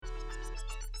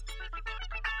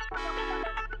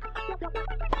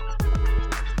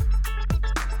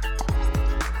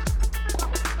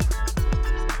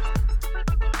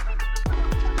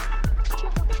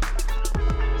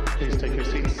Please take your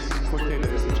seats quickly,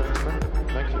 ladies and gentlemen.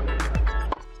 Thank you.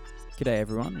 G'day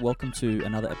everyone, welcome to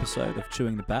another episode of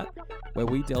Chewing the Bat, where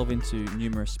we delve into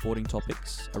numerous sporting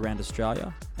topics around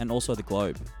Australia and also the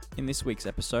globe. In this week's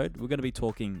episode, we're going to be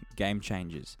talking game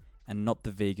changers and not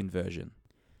the vegan version.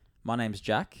 My name's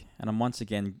Jack, and I'm once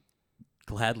again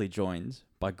gladly joined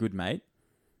by good mate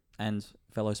and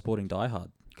fellow sporting diehard,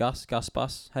 Gus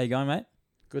Bus. How you going, mate?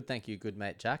 Good, thank you. Good,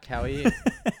 mate. Jack, how are you?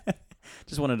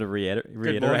 Just wanted to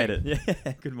reiterate it.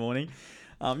 Yeah, good morning.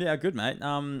 Yeah, good, mate.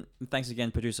 Thanks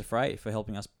again, Producer Frey, for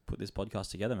helping us put this podcast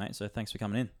together, mate. So thanks for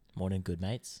coming in. Morning, good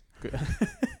mates. Good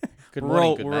We're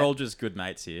morning, good mate. all just good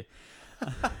mates here.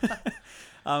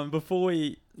 Before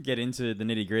we get into the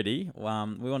nitty gritty, we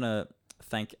want to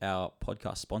thank our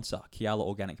podcast sponsor, Kiala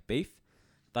Organic Beef.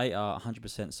 They are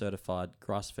 100% certified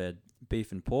grass-fed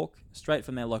beef and pork, straight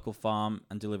from their local farm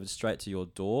and delivered straight to your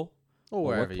door. Or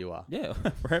wherever you are. Yeah,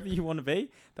 wherever you want to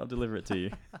be, they'll deliver it to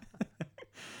you.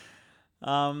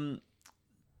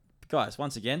 Guys,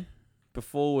 once again,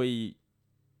 before we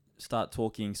start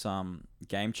talking some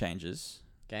game changers,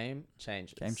 Game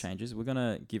changes. we're going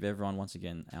to give everyone, once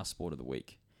again, our sport of the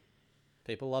week.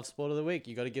 People love sport of the week.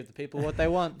 You got to give the people what they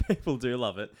want. People do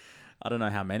love it. I don't know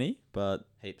how many, but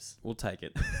Heaps. we'll take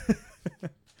it.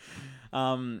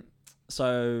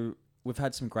 So we've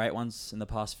had some great ones in the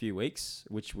past few weeks,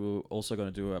 which we're also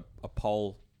going to do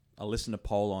a listener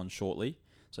poll on shortly.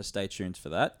 So stay tuned for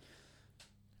that.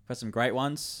 We've had some great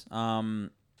ones.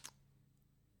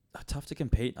 Tough to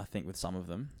compete, I think, with some of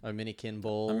them. Ominikin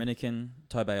ball. Dominican,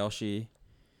 Tobayoshi,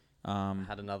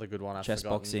 Had another good one. chess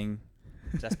boxing.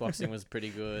 Chess boxing was pretty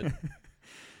good. Ear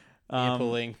Um,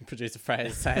 pulling. Producer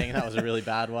Fraser saying that was a really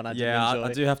bad one. I didn't yeah, enjoy.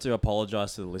 I do have to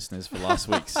apologise to the listeners for last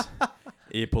week's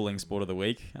ear pulling sport of the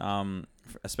week,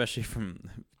 especially from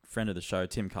friend of the show,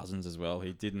 Tim Cousins, as well.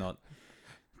 He did not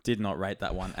rate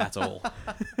that one at all.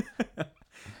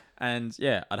 And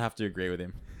yeah, I'd have to agree with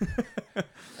him.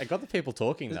 It got the people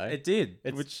talking though. It did.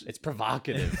 It's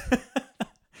provocative.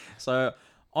 So,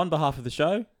 on behalf of the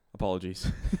show, apologies.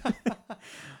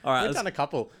 All right. We've done a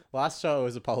couple. Last show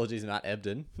was apologies Matt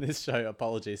Ebden. This show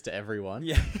apologies to everyone.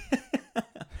 Yeah.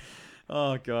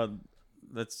 Oh God,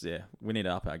 we need to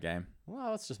up our game. Well,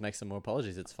 let's just make some more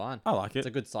apologies. It's fine. I like It's it.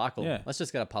 a good cycle. Yeah. Let's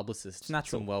just get a publicist. It's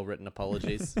natural. Some well-written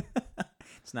apologies.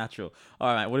 It's natural.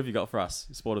 All right, mate. What have you got for us?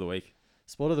 Sport of the week.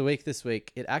 Sport of the week this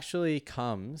week. It actually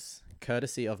comes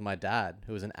courtesy of my dad,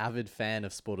 who is an avid fan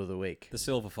of Sport of the Week. The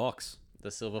Silver Fox.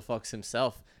 The Silver Fox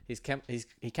himself.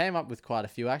 He came up with quite a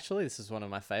few actually. This is one of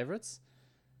my favorites.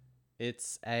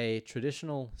 It's a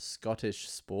traditional Scottish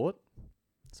sport.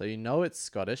 So you know it's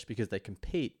Scottish because they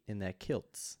compete in their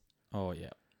kilts. Oh yeah.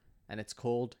 And it's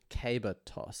called caber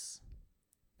toss.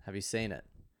 Have you seen it?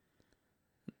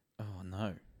 Oh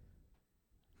no.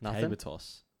 Nothing? Caber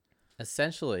toss.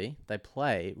 Essentially, they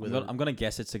play with I'm gonna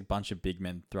guess it's a bunch of big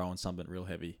men throwing something real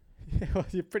heavy. Well,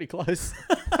 you're pretty close.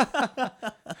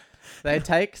 They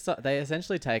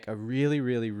essentially take a really,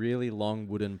 really, really long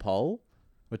wooden pole.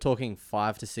 We're talking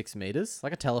 5 to 6 meters,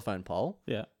 like a telephone pole,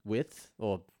 Yeah. width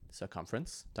or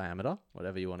circumference, diameter,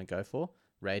 whatever you want to go for,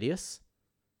 radius.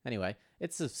 Anyway,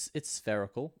 it's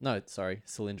spherical. No, sorry,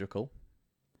 cylindrical.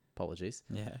 Apologies.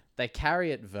 Yeah. They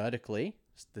carry it vertically,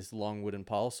 this long wooden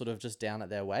pole, sort of just down at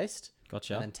their waist,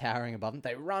 Gotcha. and then towering above them.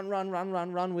 They run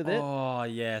with it. Oh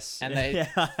yes. And they- yeah,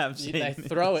 I have seen They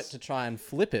throw it this. to try and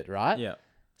flip it, right? Yeah.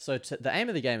 So the aim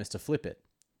of the game is to flip it,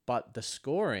 but the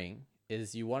scoring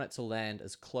is you want it to land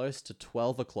as close to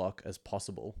 12 o'clock as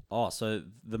possible. Oh, so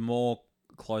the more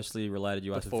closely related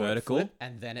you are to before it vertical, flip,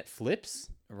 and then it flips,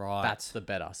 right? that's the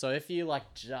better. So if you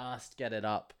like just get it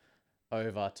up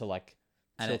over to like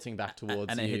tilting back towards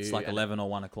and you, it hits like 11 or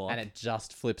 1 o'clock. and it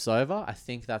just flips over, I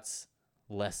think that's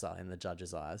lesser in the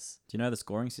judge's eyes. Do you know the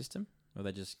scoring system? Or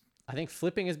they just I think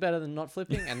flipping is better than not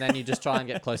flipping, and then you just try and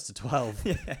get close to 12.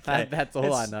 okay. That's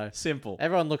all I It's know. Simple.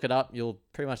 Everyone look it up. You'll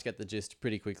pretty much get the gist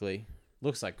pretty quickly.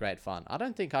 Looks like great fun. I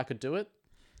don't think I could do it.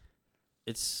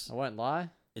 It's I won't lie.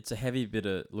 a heavy bit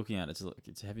of looking at it.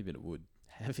 It's a heavy bit of wood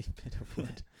Heavy bit of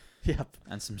wood. Yep.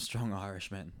 and some strong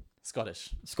Irish men.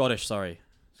 Scottish. Scottish, sorry.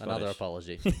 Another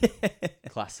Scottish. apology.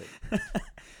 Classic.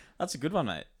 That's a good one,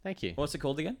 mate. Thank you. What's it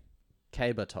called again?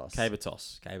 Caber toss. Caber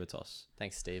toss. Caber toss.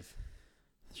 Thanks, Steve.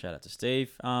 Shout out to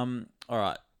Steve. All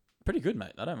right. Pretty good,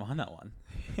 mate. I don't mind that one.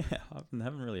 I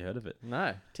haven't really heard of it.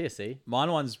 No. TSC.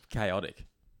 Mine one's chaotic,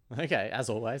 Okay, as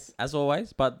always. as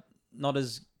always, but not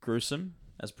as gruesome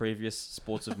as previous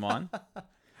sports of mine.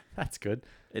 That's good.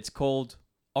 It's called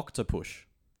Octopush.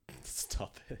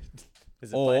 Stop it.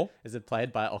 Or- Is it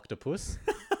played by Octopus?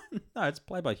 No, it's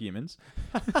played by humans.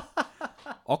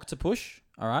 Octopus,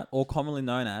 all right, or commonly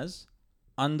known as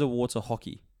underwater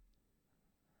hockey.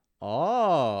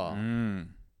 Oh.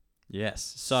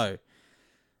 Yes. So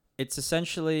it's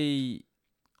essentially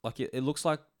like it looks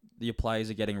like your players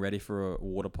are getting ready for a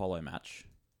water polo match.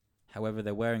 However,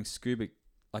 they're wearing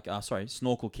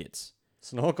snorkel kits.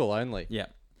 Snorkel only. Yeah.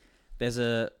 There's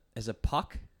a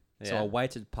puck, so Yeah. a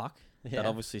weighted puck Yeah. that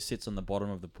obviously sits on the bottom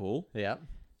of the pool, Yeah.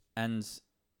 and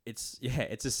it's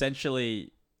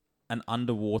essentially an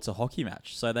underwater hockey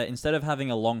match. So that instead of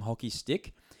having a long hockey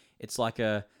stick, it's like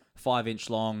a 5-inch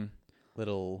long,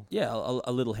 Little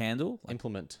a little handle. Like,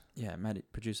 implement. yeah, Maddie,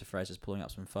 producer Fraser's pulling up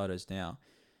some photos now,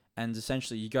 and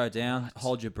essentially you go down, What?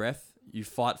 hold your breath, you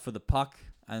fight for the puck,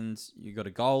 and you got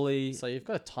a goalie. So you've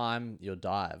got to time your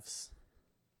dives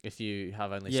if you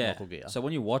have only Yeah. snorkel gear. So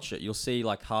when you watch it, you'll see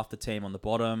like half the team on the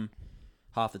bottom,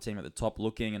 half the team at the top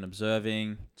looking and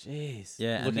observing. Jeez.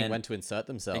 Yeah, and Looking then- when to insert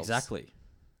themselves. Exactly.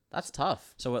 That's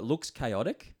tough. So it looks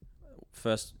chaotic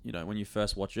first, when you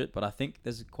first watch it, but I think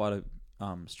there's quite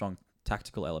a strong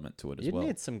tactical element to it as You'd well,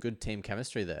 need some good team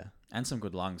chemistry there. and some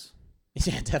good lungs.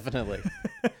 Yeah, definitely.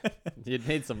 You'd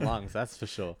need some lungs, that's for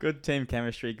sure. Good team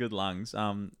chemistry, good lungs.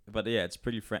 But yeah, it's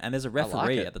pretty and there's a like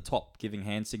referee it. at the top giving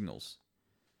hand signals.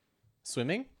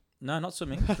 Swimming? No, not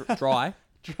swimming. Dry.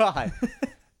 Dry.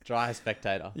 Dry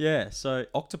spectator. Yeah. So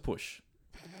Octopus.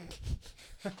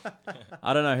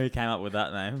 I don't know who came up with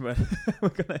that name, but we're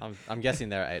gonna I'm guessing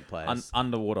there are 8 players.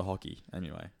 underwater hockey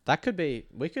anyway. That could be...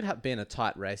 We could be in a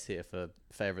tight race here for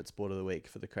favourite sport of the week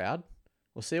for the crowd.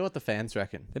 We'll see what the fans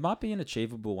reckon. There might be an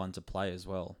achievable one to play as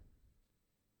well.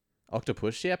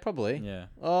 Octopus? Yeah, probably. Yeah.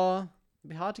 Oh, it'd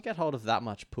be hard to get hold of that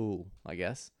much pool, I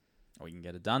guess. We can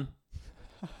get it done.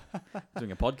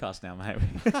 Doing a podcast now, mate.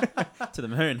 To the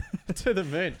moon. To the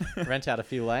moon. Rent out a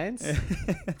few lanes.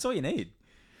 That's all you need.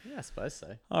 Yeah, I suppose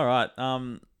so. All right.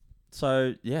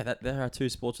 So yeah, there are 2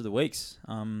 sports of the weeks.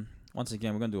 Once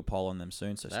again, we're going to do a poll on them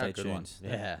soon, so They're stay a good tuned. one.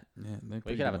 Yeah. they're We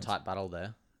pretty could have good a ones. tight battle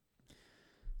there.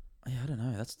 Yeah, I don't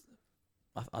know.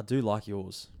 I do like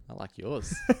yours. I like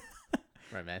yours.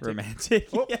 Romantic. Romantic.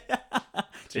 Oh. Yeah.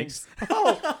 Jinx.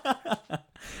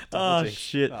 Oh jinx.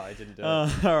 shit. Oh, I didn't do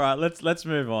it. All right, let's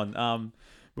move on.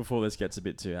 Before this gets a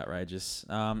bit too outrageous.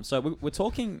 So we're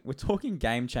talking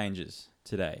game changers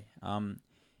today.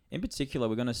 In particular,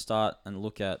 we're going to start and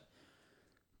look at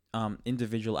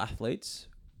individual athletes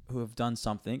who have done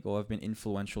something or have been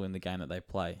influential in the game that they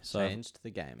play. So Changed the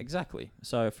game. exactly.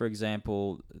 So for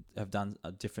example, have done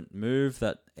a different move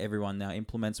that everyone now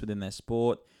implements within their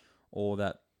sport, or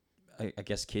that I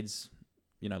guess kids,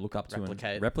 look up to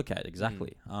Replicate. and replicate.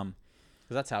 Exactly. Because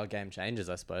that's how a game changes,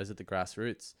 I suppose, at the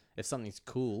grassroots. If something's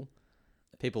cool,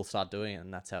 people start doing it,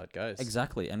 and that's how it goes.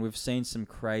 Exactly. And we've seen some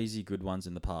crazy good ones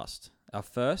in the past. Our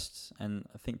first, and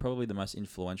I think probably the most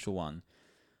influential one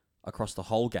across the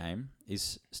whole game,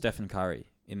 is Stephen Curry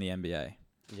in the NBA.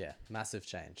 Yeah, massive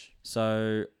change.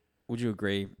 So would you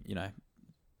agree,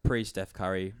 pre-Steph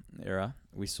Curry era,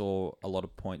 we saw a lot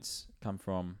of points come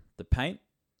from the paint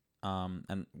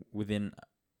and within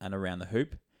and around the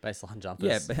hoop. Baseline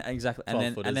jumpers. Yeah, exactly.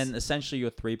 And 12 then footers. essentially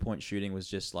your 3-point shooting was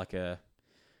just like an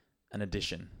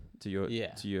addition to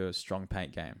your strong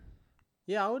paint game.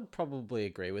 Yeah, I would probably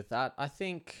agree with that. I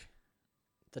think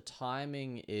the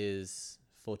timing is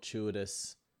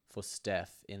fortuitous for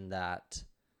Steph in that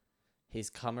he's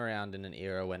come around in an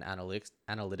era when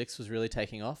analytics was really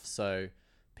taking off. So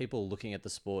people looking at the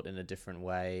sport in a different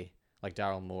way, like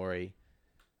Daryl Morey,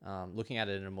 looking at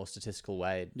it in a more statistical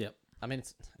way. Yep. I mean,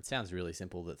 it sounds really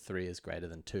simple that 3 is greater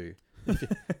than 2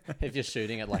 if you're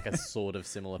shooting at like a sort of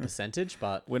similar percentage,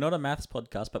 but We're not a maths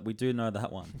podcast, but we do know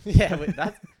that one. yeah,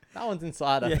 that one's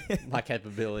inside of my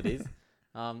capabilities.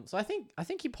 So I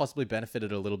think he possibly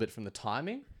benefited a little bit from the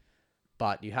timing,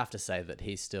 but you have to say that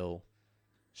he still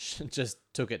just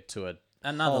took it to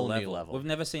Another whole new level. level. We've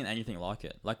never seen anything like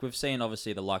it. Like we've seen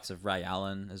obviously the likes of Ray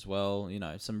Allen as well.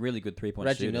 Some really good 3-point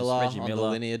Reggie shooters. Miller Reggie on Miller. the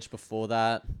lineage before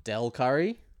that. Del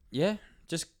Curry, Yeah,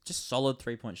 just solid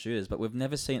 3-point shooters. But we've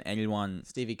never seen anyone.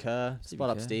 Stevie Kerr, spot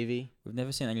up Kerr. Stevie, We've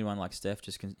never seen anyone like Steph.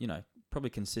 Just probably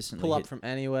consistently pull up hit from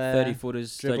anywhere, 30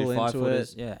 footers, dribble 35 into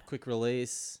footers. it. Yeah, quick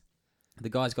release. the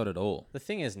guy's got it all. The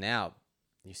thing is now,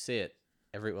 you see it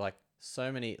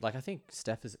so many. Like I think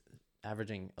Steph is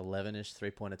averaging 11-ish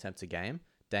 3-point attempts a game.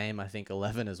 Dame, I think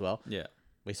 11 as well. Yeah.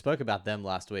 We spoke about them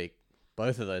last week.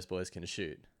 Both of those boys can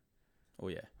shoot. Oh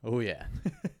yeah. Oh yeah.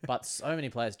 But so many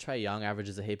players. Trae Young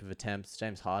averages a heap of attempts.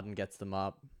 James Harden gets them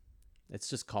up. It's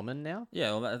just common now.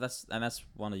 Yeah. Well, that's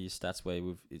one of your stats where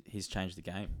he's changed the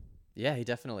game. Yeah, he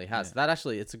definitely has. Yeah. That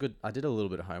actually, it's a good. I did a little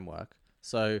bit of homework.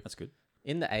 So That's good.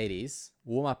 in the 80s,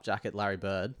 warm up jacket Larry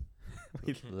Bird,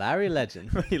 Larry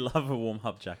Legend. We love a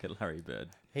warm-up jacket, Larry Bird.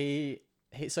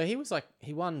 So he was like,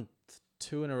 he won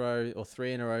 2 in a row or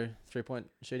 3 in a row 3-point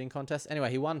shooting contest.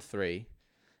 Anyway, he won 3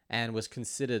 and was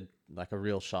considered like a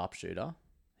real sharpshooter.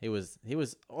 He was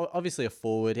obviously a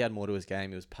forward. He had more to his game.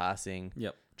 He was passing,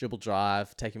 Yep. dribble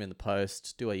drive, take him in the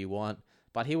post, do what you want.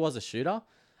 But he was a shooter.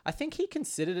 I think he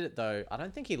considered it though. I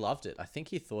don't think he loved it. I think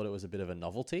he thought it was a bit of a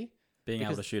novelty. Being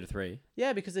able Because- to shoot a 3.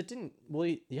 Yeah, because it didn't. Well,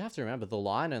 you have to remember the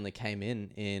line only came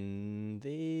in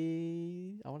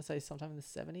the. I want to say sometime in the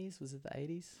 70s. Was it the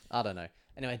 80s? I don't know.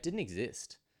 Anyway, it didn't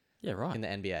exist Yeah, right. in the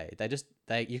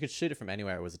NBA. You could shoot it from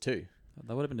anywhere. It was a 2.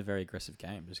 That would have been a very aggressive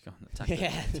game. Just go and attack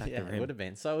Yeah, the yeah, it rim. would have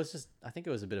been. So it was just. I think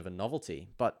it was a bit of a novelty.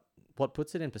 But what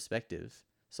puts it in perspective?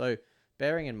 So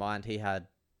bearing in mind he had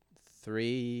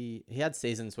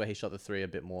seasons where he shot the 3 a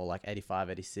bit more, like 85,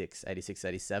 86, 86,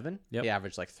 87. Yep. He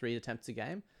averaged like 3 attempts a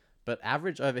game. But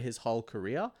average over his whole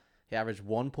career, he averaged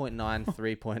 1.9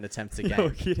 3-point attempts a You're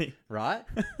game, kidding. right?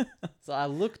 So I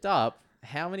looked up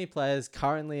how many players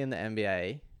currently in the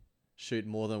NBA shoot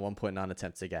more than 1.9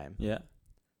 attempts a game. Yeah.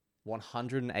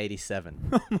 187.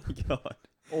 Oh my god.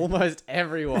 Almost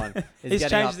everyone is He's getting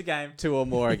changed up the game. 2 or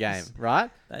more a game, right?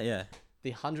 Yeah.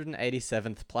 The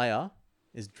 187th player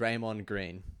is Draymond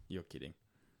Green. You're kidding.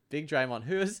 Big Draymond,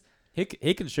 who is He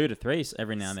can shoot a 3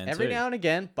 every now and then every too. now and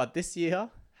again, but this year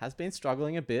has been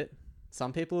struggling a bit.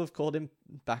 Some people have called him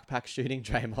backpack shooting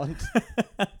Draymond.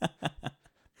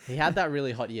 He had that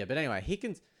really hot year. But anyway,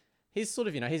 he's sort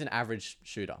of, he's an average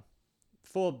shooter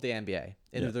for the NBA.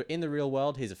 In the real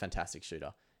world, he's a fantastic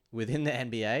shooter. Within the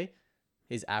NBA,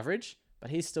 he's average, but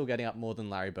he's still getting up more than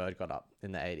Larry Bird got up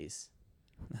in the 80s.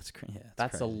 Yeah,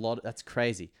 That's crazy. a lot. That's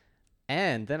crazy.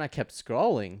 And then I kept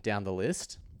scrolling down the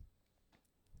list.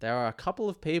 There are a couple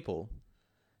of people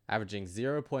averaging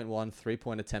 0.1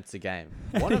 3-point attempts a game.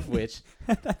 One of which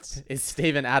is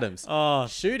Steven Adams. Oh,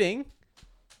 Shooting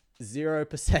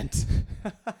 0%.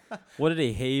 what did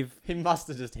he heave? He must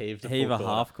have just heaved Heave full a court.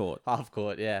 half court. Half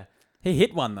court, yeah. He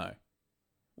hit one though.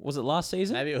 Was it last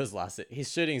season? Maybe it was last year.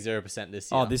 He's shooting 0%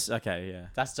 this year. Oh, okay, yeah.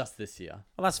 That's just this year.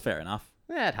 Well, that's fair enough.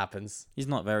 Yeah, it happens. He's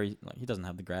not very he doesn't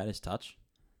have the greatest touch.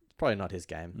 It's probably not his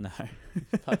game. No.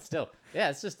 But still. Yeah,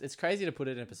 it's crazy to put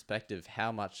it in perspective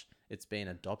how much it's been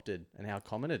adopted and how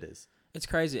common it is. It's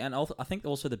crazy, and I think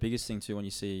also the biggest thing too when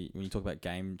you talk about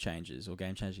game changes or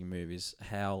game changing move is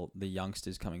how the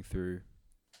youngsters coming through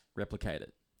replicate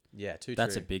it. Yeah,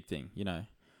 That's true. a big thing,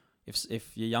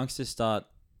 If your youngsters start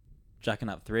jacking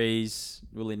up 3s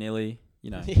willy nilly,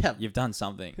 Yeah. you've done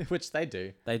something. Which they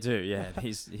do. They do, yeah.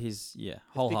 He's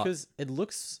whole heart. Because it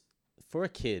looks, for a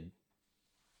kid,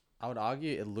 I would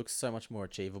argue it looks so much more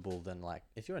achievable than like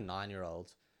if you're a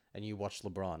 9-year-old and you watch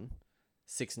LeBron,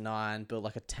 6'9", built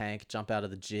like a tank, jump out of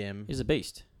the gym, He's a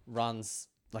beast. runs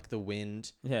like the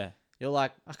wind. Yeah. You're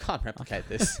like, I can't replicate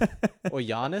this. Or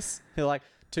Giannis, you're like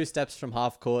 2 steps from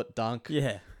half court, dunk.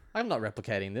 Yeah. I'm not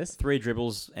replicating this. 3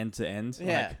 dribbles end to end.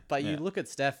 Yeah, but you yeah. look at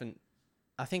Steph and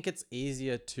I think it's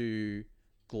easier to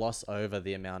gloss over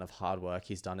the amount of hard work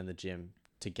he's done in the gym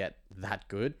to get that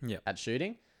good Yep. at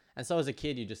shooting. And so as a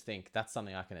kid, you just think that's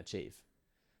something I can achieve.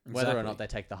 Whether or not they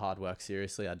take the hard work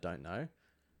seriously, I don't know.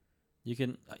 you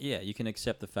can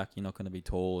accept the fact you're not going to be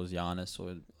tall as Giannis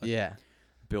or Yeah,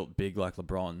 built big like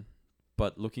LeBron.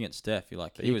 But looking at Steph, you're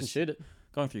like, but he you can was shoot it.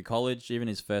 going through college, even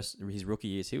his rookie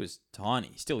years, he was tiny.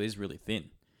 He still is really thin.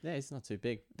 Yeah, he's not too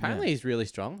big. Apparently, he's really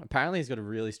strong. Apparently, he's got a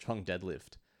really strong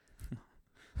deadlift.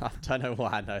 I don't know why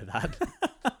I know that,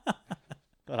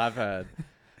 but I've heard.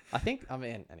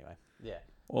 Anyway, yeah.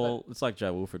 Well, it's like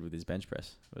Joe Wolford with his bench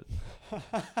press. But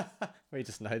We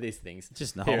just know these things.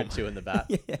 just no. Here at Chewing the Bat.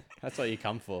 Yeah. That's what you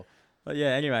come for. But yeah,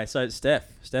 anyway, so Stephen,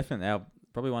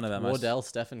 probably one of our most... Wardell,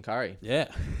 Stephen Curry. Yeah,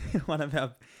 one of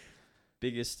our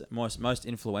biggest, most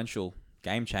influential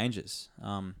game changers.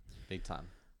 Big time.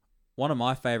 One of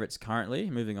my favorites currently,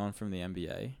 moving on from the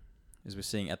NBA, is we're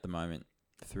seeing at the moment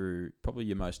through probably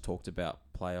your most talked about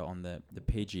player on the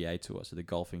PGA Tour, so the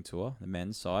golfing tour, the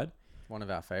men's side. One of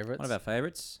our favorites. One of our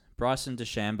favorites, Bryson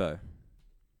DeChambeau.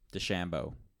 DeChambeau.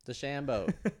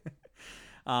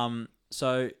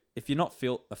 So if you're not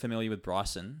familiar with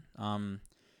Bryson,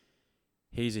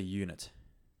 he's a unit.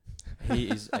 He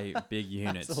is a big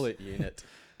unit. Absolute unit.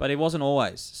 But it wasn't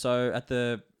always. So at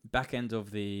the back end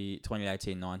of the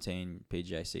 2018-19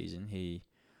 PGA season, I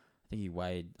think he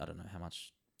weighed, I don't know how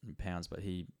much in pounds, but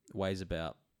he weighs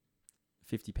about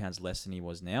 50 pounds less than he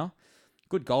was now.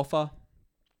 Good golfer.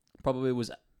 Probably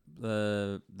was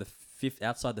the fifth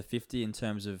outside the 50 in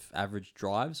terms of average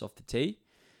drives off the tee.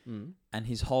 And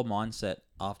his whole mindset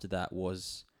after that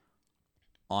was,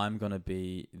 I'm going to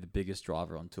be the biggest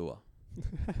driver on tour.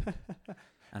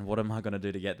 And what am I going to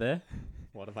do to get there?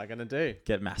 What am I going to do?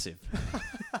 Get massive.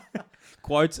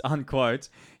 Quote, unquote,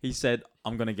 he said,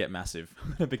 I'm going to get massive. I'm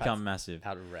going to become massive.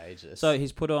 Outrageous. So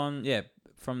he's put on,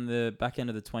 from the back end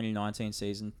of the 2019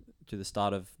 season to the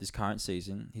start of this current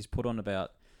season, he's put on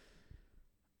about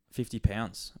 50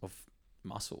 pounds of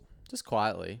muscle. Just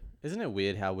quietly, isn't it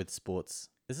weird how with sports,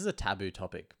 this is a taboo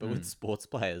topic, but with sports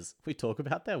players, we talk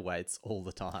about their weights all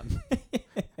the time.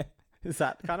 Is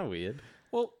that kind of weird?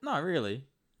 Well, no, really.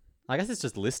 I guess it's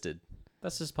just listed.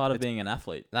 That's just part of being an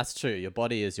athlete. That's true. Your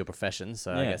body is your profession,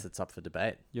 so I Yeah. guess it's up for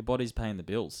debate. Your body's paying the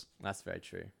bills. That's very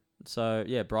true. So,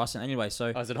 yeah, Bryson. Anyway,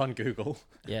 so... Oh, is it on Google?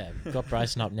 Yeah, got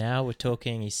Bryson up now. We're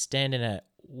talking, he's standing at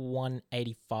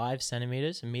 185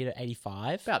 centimeters,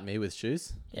 1.85 About me with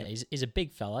shoes. Yeah, he's a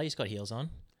big fella. He's got heels on.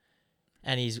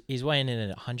 And he's weighing in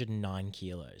at 109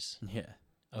 kilos Yeah.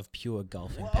 of pure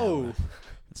golfing Whoa. power.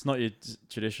 It's not your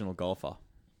traditional golfer.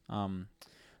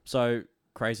 So,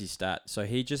 crazy stat. So,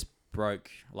 he just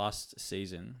broke, last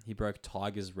season, he broke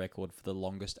Tiger's record for the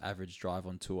longest average drive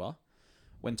on tour.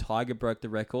 When Tiger broke the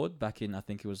record back in, I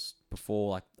think it was before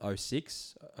like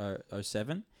 06,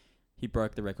 07, he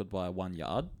broke the record by 1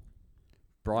 yard.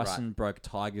 Bryson broke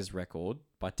Tiger's record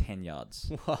by 10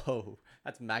 yards. Whoa.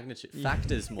 That's magnitude.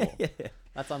 Factors more. Yeah.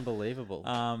 That's unbelievable.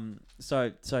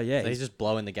 So yeah. So he's just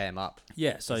blowing the game up.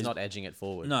 yeah. So he's not edging it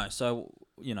forward. No. So,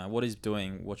 what he's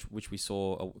doing, which we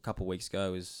saw a couple of weeks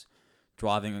ago, is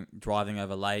driving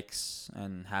over lakes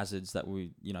and hazards that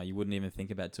you wouldn't even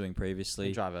think about doing previously.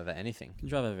 You drive over anything. You can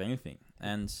drive over anything.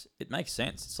 And it makes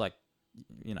sense. It's like,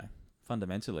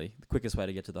 fundamentally, the quickest way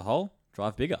to get to the hole,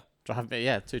 drive bigger.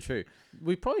 Yeah, too true.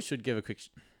 We probably should give a quick...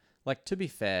 to be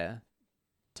fair,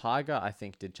 Tiger, I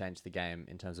think, did change the game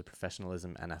in terms of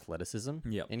professionalism and athleticism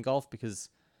Yep. in golf, because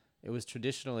it was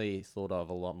traditionally thought of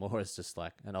a lot more as just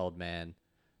like an old man,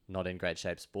 not in great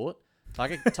shape sport.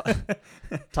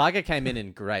 Tiger came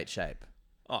in great shape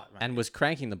Oh, man. and was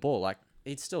cranking the ball. Like,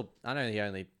 I know he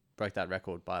only broke that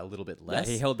record by a little bit less.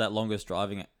 He held that longest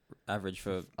driving average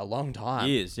for a long time.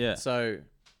 years, yeah. So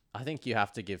I think you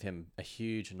have to give him a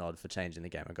huge nod for changing the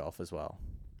game of golf as well.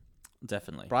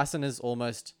 Definitely. Bryson is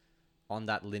almost on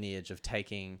that lineage of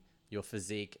taking your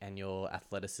physique and your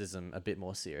athleticism a bit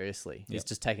more seriously. He's Yep.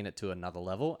 just taken it to another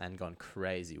level and gone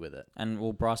crazy with it.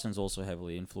 And, Bryson's also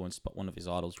heavily influenced by one of his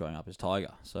idols growing up is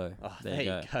Tiger. So, Oh, there there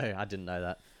you you go. I didn't know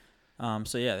that.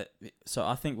 So yeah, so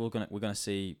I think we're gonna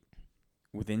see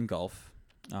within golf,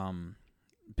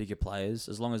 bigger players,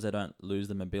 as long as they don't lose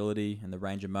the mobility and the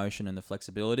range of motion and the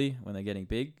flexibility when they're getting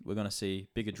big, we're gonna see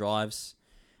bigger drives,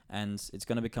 and it's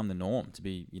gonna become the norm to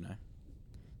be,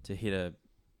 to hit a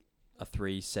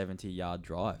 370-yard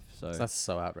drive. So That's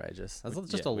so outrageous. That's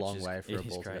just a which long is- way for it a is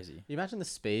ball to go. crazy. You imagine the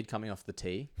speed coming off the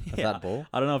tee of Yeah. that ball?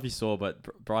 I don't know if you saw, but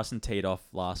Bryson teed off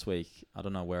last week. I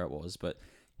don't know where it was, but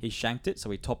he shanked it, so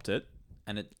he topped it,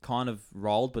 and it kind of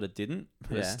rolled, but it didn't.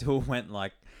 But it Yeah. still went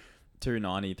like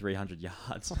 290, 300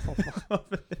 yards.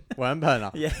 Worm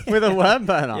burner. Yeah. With a worm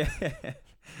burner. Yeah.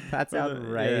 That's With a-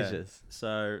 outrageous.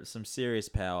 So some serious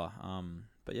power.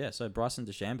 But yeah, so Bryson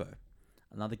DeChambeau,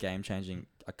 another game-changing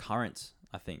occurrence,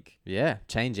 I think. Yeah.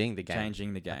 Changing the game.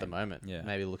 Changing the game. at the moment. Yeah.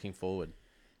 Maybe looking forward.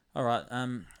 All right.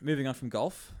 Moving on from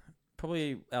golf,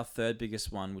 probably our third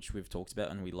biggest one, which we've talked about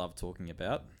and we love talking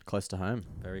about, Close to home.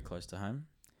 very close to home.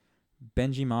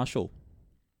 Benji Marshall,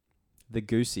 the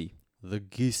Goosey. The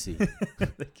Goosey.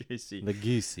 The Goosey. The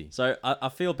Goosey. So I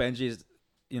feel Benji is,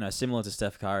 similar to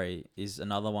Steph Curry, is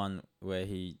another one where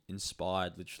he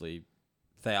inspired literally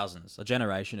thousands, a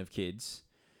generation of kids.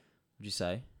 Would you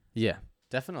say? Yeah,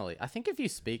 definitely. I think if you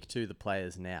speak to the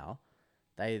players now,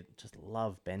 they just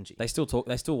love Benji. They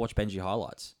still watch Benji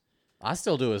highlights. I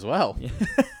still do as well. Yeah.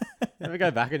 Ever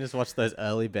go back and just watch those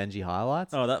early Benji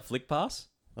highlights? Oh, that flick pass.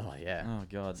 Oh, yeah. Oh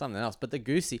god. Something else. But the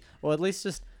Goosey, or at least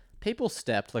just people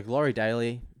stepped, like Laurie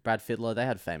Daly, Brad Fittler, they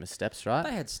had famous steps, right?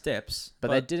 They had steps, but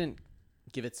they didn't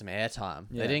give it some airtime.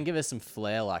 Yeah. They didn't give it some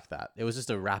flair like that. It was just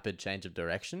a rapid change of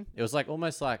direction. It was like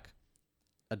almost like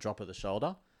a drop of the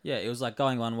shoulder. Yeah, it was like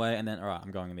going one way and then, all right, I'm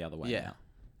going the other way Yeah.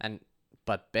 now.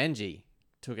 But Benji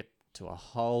took it to a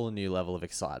whole new level of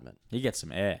excitement. He gets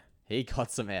some air. He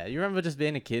got some air. You remember just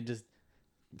being a kid, just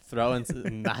throwing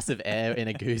massive air in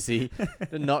a Goosey,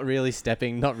 not really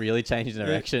stepping, not really changing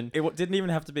direction. It didn't even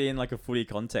have to be in like a footy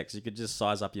context. You could just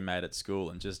size up your mate at school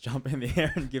and just jump in the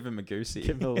air and give him a Goosey.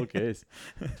 Give him a little goose.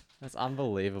 That's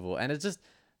unbelievable. And it's just,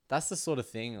 that's the sort of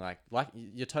thing, like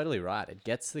you're totally right. It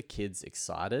gets the kids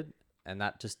excited, and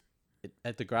that just,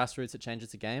 at the grassroots, it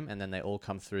changes the game, and then they all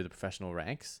come through the professional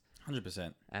ranks.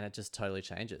 100%. and it just totally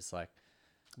changes. Like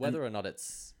whether or not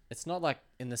it's not like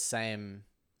in the same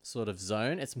sort of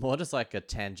zone. It's more just like a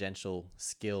tangential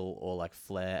skill or like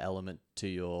flair element to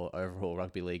your overall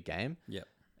rugby league game. Yep.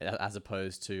 As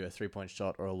opposed to a 3-point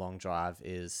shot or a long drive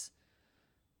is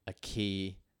a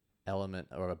key element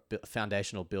or a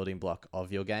foundational building block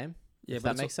of your game. Yeah, If but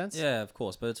that it's makes sense? Yeah, of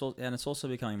course. But it's also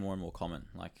becoming more and more common.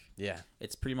 Like Yeah.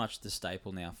 it's pretty much the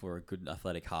staple now for a good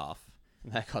athletic half.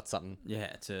 They got something.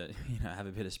 Yeah, to have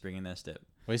a bit of spring in their step.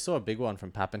 We saw a big one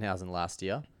from Pappenhausen last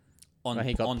year. On When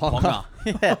he got on Ponga.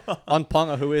 Ponga. Yeah, on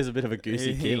Ponga, who is a bit of a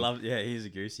goosey he king. he's a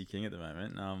goosey king at the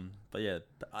moment. But yeah,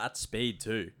 at speed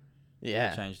too.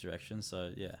 Yeah. Change direction.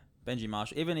 So yeah, Benji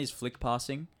Marshall, even his flick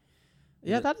passing.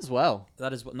 Yeah, that as well.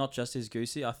 That is not just his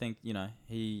goosey. I think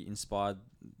he inspired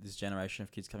this generation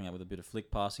of kids coming up with a bit of flick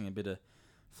passing, a bit of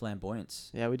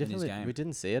flamboyance. Yeah, we in his definitely game. we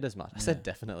didn't see it as much. I Yeah. said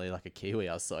definitely like a Kiwi.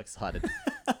 I was so excited.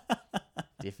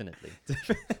 Definitely.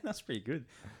 That's pretty good.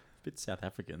 Bit South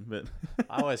African, but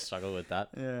I always struggle with that.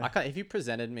 yeah. I can't. If you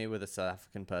presented me with a South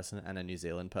African person and a New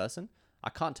Zealand person, I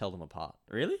can't tell them apart.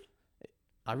 Really?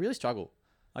 I really struggle.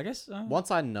 I guess. Once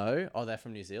I know, oh, they're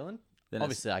from New Zealand. then it's-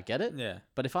 Obviously, I get it. yeah.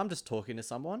 But if I'm just talking to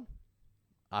someone,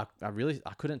 I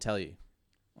couldn't tell you.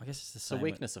 I guess it's the It's a same.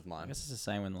 weakness of I mine. guess it's the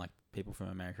same when like people from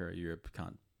America or Europe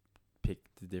can't pick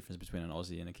the difference between an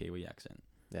Aussie and a Kiwi accent.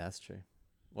 Yeah, that's true.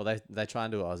 Well, they try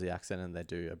and do an Aussie accent and they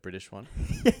do a British one.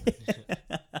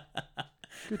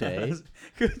 Good day.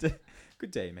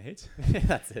 Good day, mate. Yeah,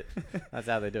 that's it. That's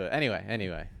how they do it.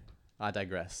 Anyway, I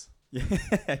digress. Yeah.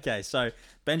 Okay, so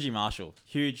Benji Marshall,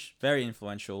 huge, very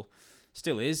influential,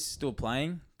 still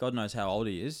playing. God knows how old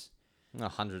he is.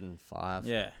 105.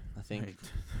 Yeah, I think.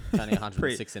 It's only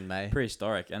 106 in May.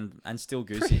 prehistoric and still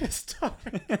goosey.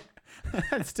 Prehistoric.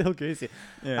 It's still goosey.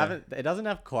 Yeah. It doesn't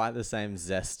have quite the same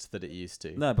zest that it used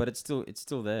to. No, but it's still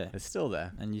there, It's still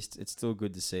there. and it's still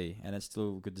good to see, and it's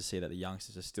still good to see that the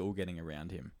youngsters are still getting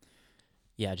around him.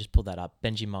 Yeah, I just pulled that up.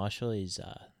 Benji Marshall is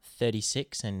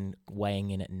 36 and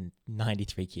weighing in at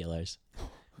 93 kilos.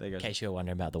 There you In go. case you were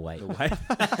wondering about the weight. The weight.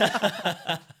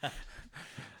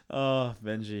 Oh,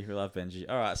 Benji, we love Benji.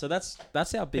 All right, so that's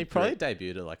our big. He probably three.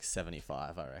 debuted at like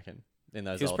 75, I reckon. In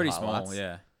those He was old pretty highlights. small,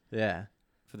 yeah, Yeah.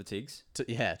 for the Tigs. To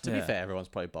be Yeah. fair, everyone's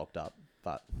probably bulked up,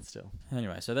 but still.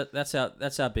 Anyway, so that's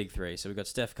our big three. So we've got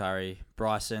Steph Curry,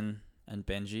 Bryson, and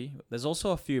Benji. There's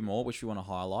also a few more which we want to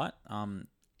highlight.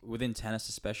 Within tennis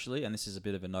especially, and this is a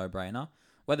bit of a no-brainer.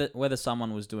 Whether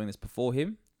someone was doing this before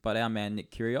him, but our man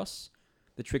Nick Kyrgios,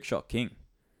 the trick shot king.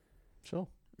 Sure.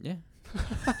 Yeah.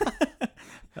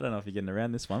 I don't know if you're getting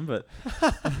around this one, but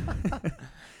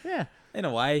Yeah. in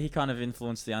a way, he kind of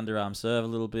influenced the underarm serve a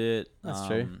little bit. That's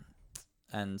true.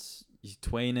 And you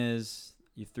tweeners,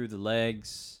 you threw the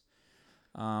legs.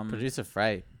 Producer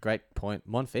Frey, great point.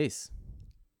 Monfils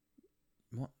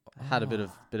had a bit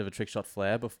of a trick shot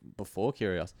flair before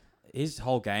Kyrgios. His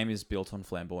whole game is built on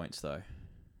flamboyance, though.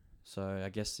 So I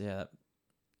guess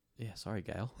sorry,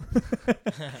 Gail.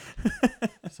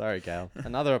 Sorry, Gail.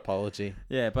 Another apology.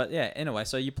 Yeah, but yeah. Anyway,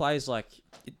 so you plays like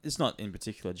it's not in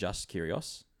particular just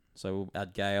Kyrgios. So we'll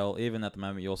add Gale. Even at the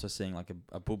moment, you're also seeing like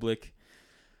a Bublik.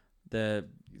 They're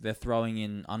throwing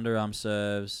in underarm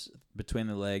serves between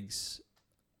the legs.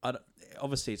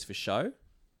 Obviously, it's for show,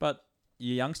 but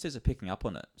your youngsters are picking up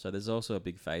on it. So there's also a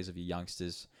big phase of your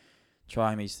youngsters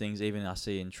trying these things. Even I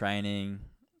see in training,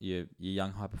 your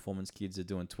young high performance kids are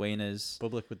doing tweeners,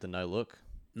 Public with the no look.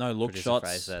 no look Producer Frey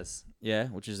shots. says. Yeah,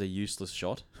 which is a useless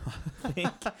shot. I think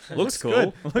looks cool.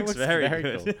 good. Looks, Looks very, very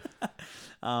good.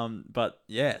 But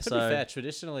yeah, To so be fair,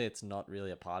 traditionally it's not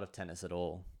really a part of tennis at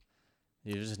all.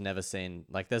 You've just never seen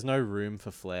there's no room for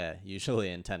flair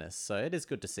usually in tennis, so it is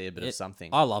good to see a bit of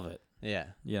something. I love it. Yeah,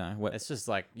 You know, it's just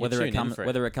like you whether tune it in comes for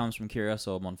whether it comes from Kyrgios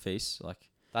or Monfils, like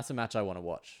that's a match I want to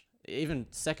watch. Even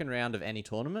second round of any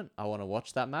tournament, I want to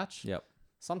watch that match. yep,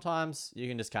 Sometimes you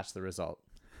can just catch the result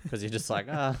because you're just like,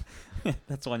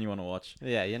 that's one you want to watch.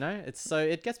 yeah,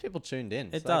 it gets people tuned in.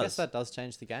 It So I does. guess that does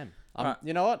change the game. Right.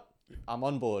 You know what? I'm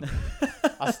on board.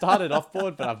 I started off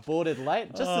board, but I've boarded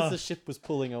late. Just as the ship was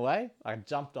pulling away, I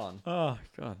jumped on. Oh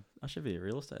god, I should be a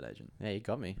real estate agent. Yeah, you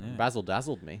got me. Yeah. Razzle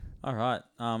dazzled me. All right,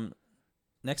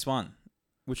 next one,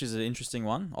 which is an interesting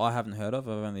one. I haven't heard of.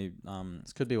 I've only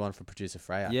This could be one for producer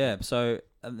Freya. Yeah, so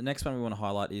the next one we want to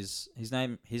highlight is his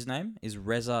name. His name is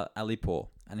Reza Alipur,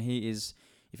 and he is,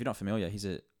 if you're not familiar, he's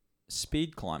a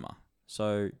speed climber.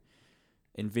 So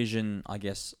envision, I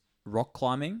guess, rock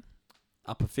climbing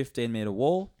up a 15-meter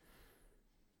wall.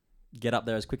 Get up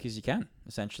there as quick as you can,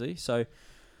 essentially. So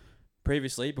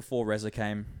previously, before Reza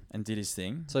came and did his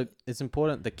thing, So it's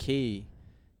important. The key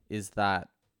is that,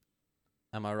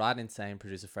 am I right in saying,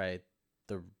 producer Frey,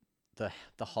 the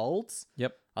the holds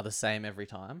Yep. are the same every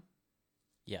time.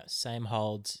 Yeah, same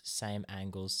holds, same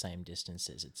angles, same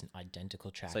distances. It's an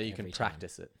identical track. So you can every time.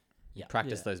 practice it. Yeah.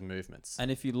 Practice Yeah. those movements. And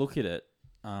if you look at it,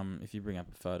 if you bring up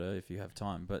a photo, if you have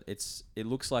time, but it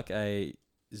looks like a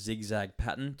zigzag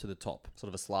pattern to the top. Sort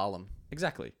of a slalom.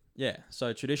 Exactly. Yeah.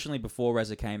 So traditionally, before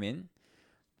Reza came in,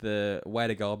 the way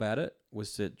to go about it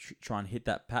was to try and hit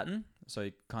that pattern. So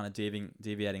you're kind of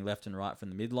deviating left and right from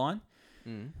the midline.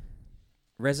 Mm.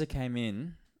 Reza came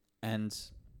in and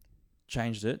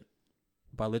changed it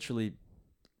by literally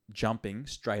jumping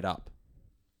straight up.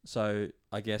 So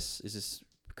I guess,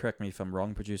 correct me if I'm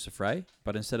wrong, Producer Frey,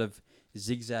 but instead of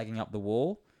zigzagging up the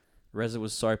wall, Reza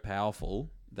was so powerful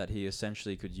that he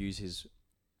essentially could use his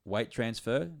weight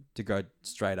transfer to go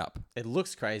straight up. It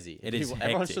looks crazy. It is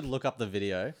Everyone hectic. should look up the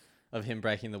video of him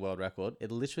breaking the world record.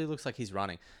 It literally looks like he's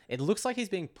running. It looks like he's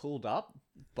being pulled up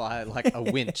by like a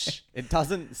winch. It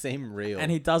doesn't seem real.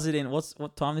 And he does it in,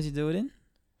 what time does he do it in?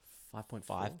 5.5.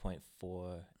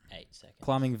 5.48 seconds.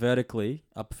 Climbing vertically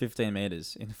up 15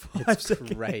 meters in 5 It's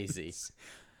seconds. crazy.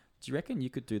 Do you reckon you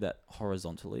could do that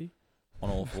horizontally on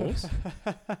all fours?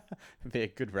 It'd be a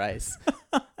good race.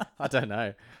 I don't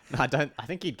know. I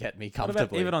think he'd get me What about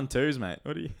comfortably. even on twos, mate?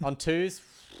 What do you? On twos,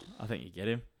 I think you get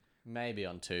him. maybe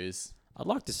on twos. I'd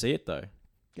like to see it though.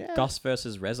 Yeah. Gus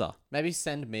versus Reza. Maybe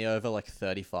send me over like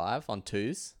 35 on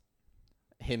twos.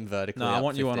 Him vertically. No, I up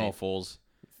want you on 15. all fours.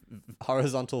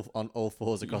 Horizontal on all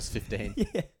fours across 15.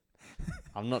 Yeah.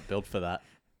 I'm not built for that.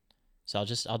 So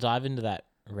I'll dive into that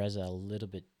Reza a little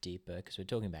bit deeper because we're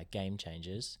talking about game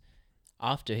changers.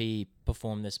 After he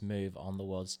performed this move on the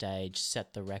world stage,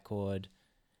 set the record,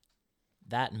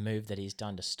 that move that he's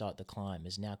done to start the climb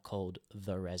is now called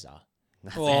the Reza.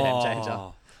 That's a game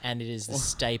changer. And it is the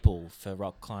staple for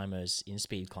rock climbers in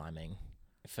speed climbing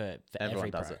for Everyone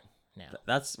every does pro it. now.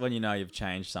 That's when you know you've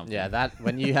changed something. Yeah, that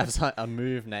when you have a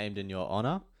move named in your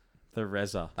honor, The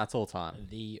Reza. that's all time.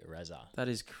 The Reza. That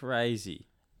is crazy.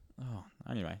 Oh,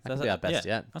 anyway. That could be our best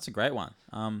yet. That's a great one.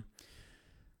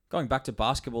 Going back to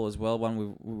basketball as well, one we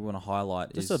want to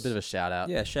highlight Just is... a bit of a shout out.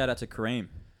 Yeah, shout out to Kareem.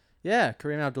 Yeah,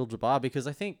 Kareem Abdul-Jabbar, because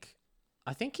I think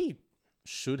he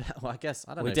should have. Well, I guess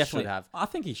I don't know. If should have, I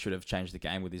think he should have changed the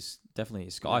game with his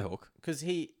skyhook. because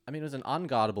it was an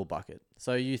unguardable bucket.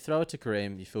 So you throw it to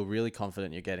Kareem, you feel really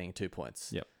confident you're getting 2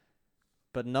 points. Yep.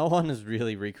 But no one has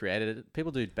really recreated it.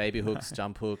 People do baby hooks,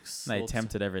 jump hooks. They all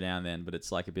attempt it every now and then, but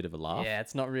it's like a bit of a laugh. Yeah,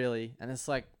 it's not really, and it's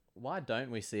like, why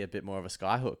don't we see a bit more of a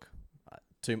skyhook?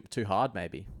 Too hard,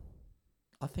 maybe.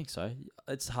 I think so.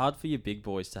 It's hard for your big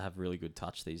boys to have really good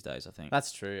touch these days, I think.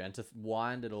 That's true, and to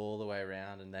wind it all the way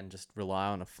around and then just rely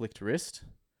on a flicked wrist.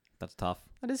 That's tough.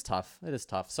 It is tough. It is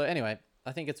tough. So anyway,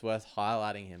 I think it's worth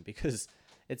highlighting him because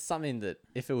it's something that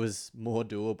if it was more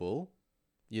doable,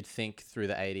 you'd think through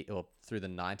the 80s or through the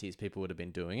 90s people would have been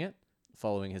doing it,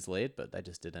 following his lead, but they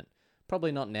just didn't.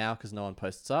 Probably not now because no one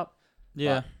posts up.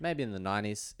 Yeah. But maybe in the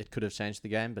 90s it could have changed the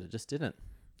game, but it just didn't.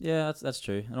 Yeah, that's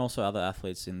true. And also other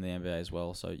athletes in the NBA as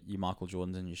well. So you Michael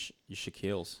Jordans and your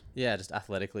Shaquille's. Yeah, just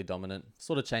athletically dominant.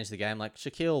 Sort of changed the game. Like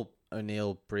Shaquille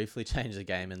O'Neal briefly changed the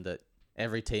game in that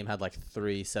every team had like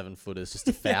 3 7-footers just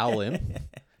to foul him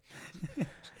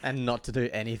and not to do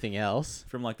anything else.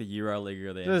 From like the EuroLeague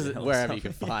or the Just NBL or wherever you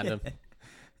something. can find them.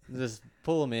 Just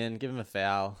pull them in, give them a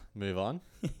foul, move on.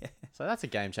 So that's a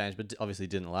game change, but obviously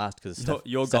didn't last because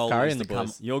Your Steph goal Curry is and to the come.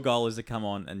 boys. Your goal is to come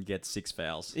on and get 6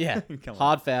 fouls. Yeah, Come on.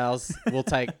 hard fouls. We'll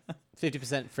take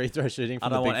 50% free throw shooting I from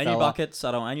the don't big want any fella. buckets.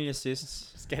 I don't want any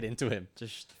assists. Just get into him.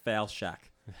 Just foul Shaq.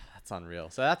 That's unreal.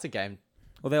 So that's a game.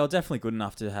 Well, they were definitely good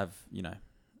enough to have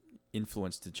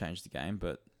influence to change the game,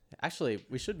 but Actually,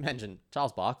 we should mention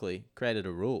Charles Barkley created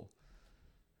a rule.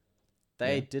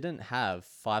 They Yeah. didn't have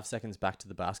 5 seconds back to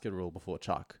the basket rule before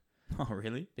Chuck oh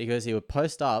really? because he would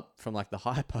post up from like the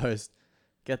high post,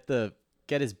 get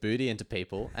his booty into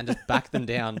people and just back them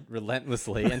down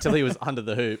relentlessly until he was under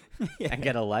the hoop and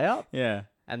get a layup. Yeah.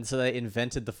 And so they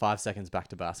invented the 5 seconds back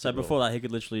to basket. So rule. before that, he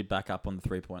could literally back up on the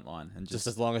 3-point line and just just.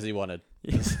 as long as he wanted,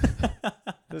 just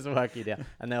work you down.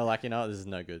 And they were like, you know what, this is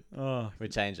no good. Oh, We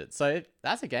change it. So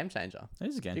that's a game changer. it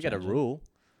is a game You get a changer. rule.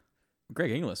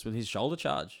 Greg Inglis with his shoulder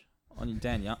charge on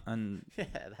Dan Young and Yeah,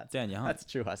 Dan Young. that's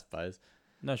true, I suppose.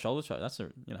 No shoulder charge. That's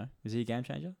is he a game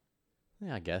changer?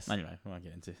 Yeah, I guess. Anyway, we won't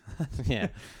get into. Yeah.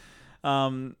 All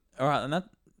right, and that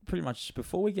pretty much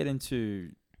before we get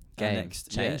into our Game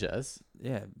next changers.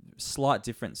 Yeah, slight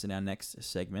difference in our next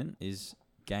segment is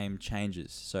game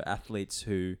changers. So athletes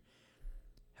who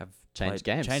have Changed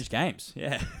played- games. Changed games.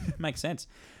 Yeah, makes sense.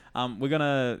 We're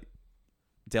gonna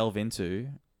delve into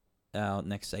our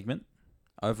next segment,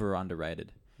 over or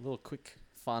underrated. A little quick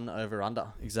fun over-under.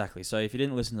 Exactly. So if you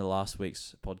didn't listen to last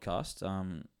week's podcast,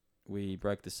 we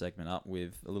broke this segment up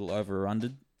with a little over or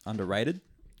underrated,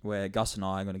 where Gus and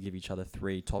I are going to give each other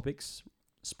 3 topics,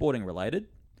 sporting related,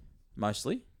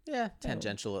 mostly. Yeah,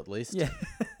 tangential at least. Yeah.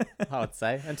 I would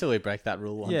say, until we break that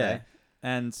rule one day.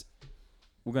 And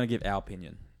we're going to give our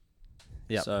opinion.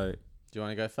 Yep. So Do you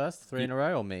want to go first? 3 in a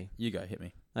row or me? you go, hit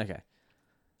me. Okay.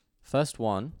 First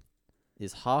one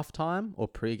is halftime or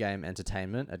pre-game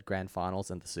entertainment at grand finals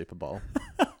and the Super Bowl.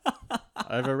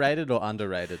 Overrated or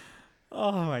underrated?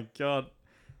 Oh my God.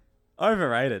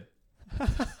 Overrated.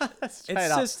 Straight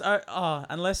It's up. just,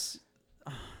 unless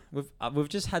we've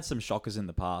just had some shockers in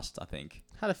the past, I think.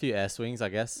 Had a few air swings, I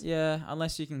guess. Yeah,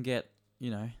 unless you can get,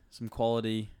 some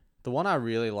quality. The one I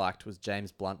really liked was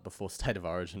James Blunt before State of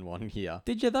Origin 1 year.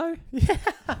 Did you though?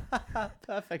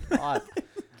 Perfect vibe.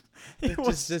 It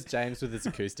was just James with his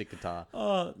acoustic guitar.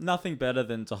 nothing better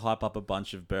than to hype up a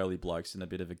bunch of burly blokes in a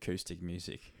bit of acoustic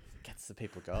music. Gets the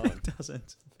people going. It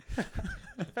doesn't.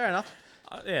 Fair enough.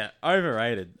 Yeah,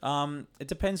 overrated. It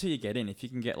depends who you get in. If you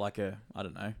can get like I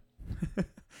don't know,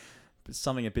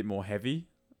 something a bit more heavy.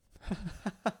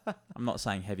 I'm not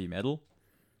saying heavy metal.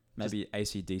 Maybe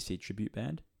AC/DC tribute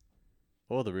band.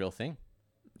 Or the real thing.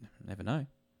 Never know.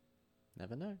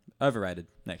 Never know. Overrated.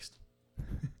 Next.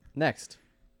 Next.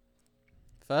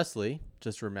 Firstly,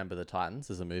 just remember the Titans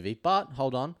as a movie, but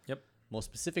hold on. Yep. More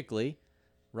specifically,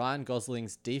 Ryan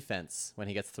Gosling's defense when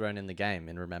he gets thrown in the game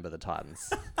in Remember the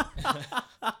Titans.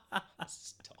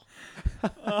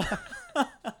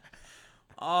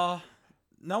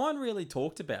 No one really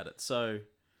talked about it, so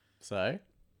So,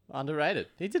 underrated.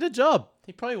 He did a job.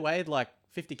 He probably weighed like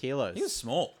 50 kilos. he was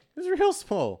small. He was real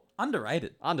small.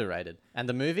 Underrated. Underrated. And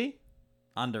the movie?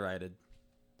 Underrated.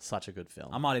 Such a good film.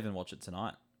 I might even watch it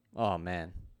tonight. Oh,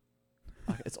 man.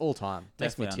 It's all time.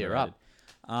 Makes me Definitely tear up.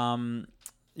 underrated.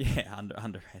 Yeah,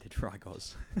 underrated.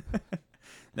 Rygos.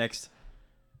 Next.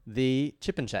 The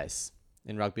Chip and Chase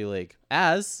in rugby league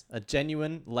as a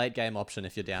genuine late game option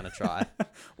if you're down to try.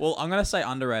 Well, I'm going to say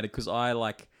underrated because I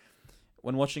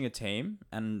when watching a team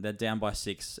and they're down by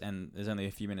 6 and there's only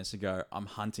a few minutes to go, I'm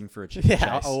hunting for a chip and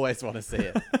Yeah, I chase. always want to see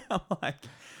it. I'm like,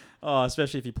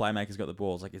 especially if your playmaker's got the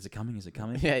balls. Like, is it coming? Is it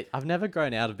coming? Yeah, I've never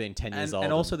grown out of being 10 years old.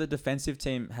 And also the defensive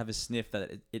team have a sniff that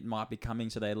it might be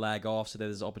coming, so they lag off, so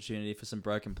there's opportunity for some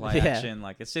broken play Yeah. action.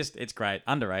 Like, it's great.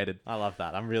 Underrated. I love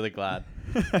that. I'm really glad.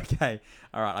 Okay.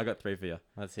 All right, I got 3 for you.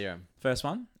 Let's hear him. First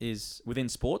one is within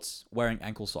sports, wearing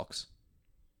ankle socks.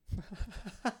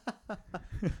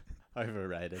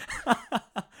 Overrated.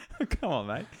 Come on,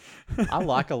 mate. I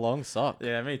like a long sock.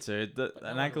 Yeah, me too.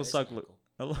 An ankle sock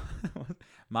look.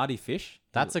 Marty Fish.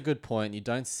 That's a good point. You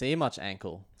don't see much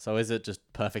ankle. So is it just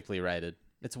perfectly rated?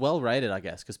 It's well rated, I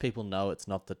guess, because people know it's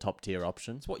not the top tier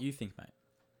option. It's what you think, mate.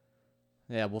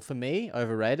 Yeah, well, for me,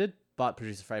 overrated, but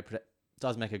Producer Frey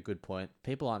does make a good point.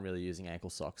 People aren't really using ankle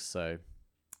socks, so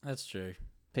That's true.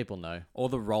 people know. Or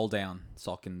the roll down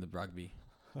sock in the rugby.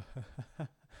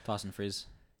 Tyson Frizz.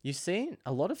 You've seen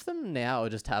a lot of them now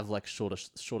just have like shorter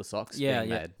socks Yeah, being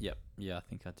yeah, made, yep. Yeah, I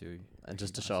think I do. and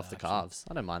just to recognise show off that, the actually. calves.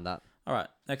 I don't mind that. All right,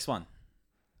 next one.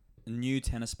 New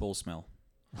tennis ball smell.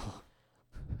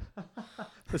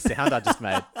 The sound I just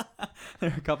made. There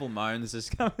are a couple moans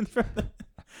just coming from the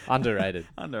Underrated.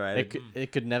 underrated.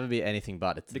 It could never be anything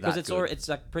but it's Because that it's good. it's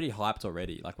like pretty hyped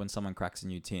already. Like when someone cracks a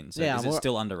new tin. So Yeah, is I'm it al-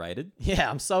 still underrated? Yeah,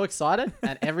 I'm so excited,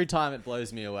 and every time it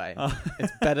blows me away.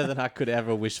 It's better than I could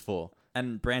ever wish for.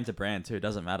 And brand to brand too.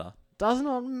 Doesn't matter. Does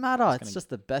not matter. It's gonna- just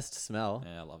the best smell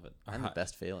Yeah, I love it. and the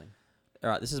best feeling. All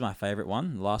right, this is my favorite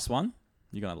one. The last one.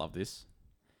 You're gonna love this.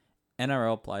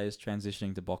 NRL players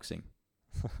transitioning to boxing.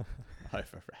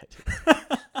 Overrated.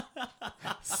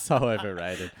 So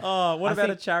overrated. Oh, what I about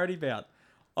think- a charity bout?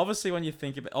 Obviously, when you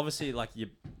think about, like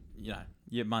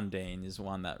your mundane is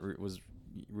one that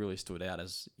really stood out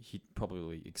as he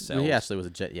probably excelled. He actually was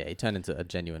he turned into a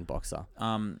genuine boxer.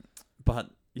 But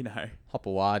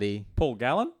Hopewadi, Paul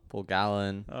Gallen, Paul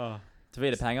Gallen,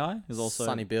 Tavita Pangai is also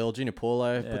Sonny Bill, Junior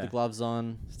Paulo put Yeah. the gloves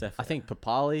on. Steph. I think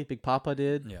Papali, Big Papa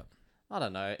did. Yeah. I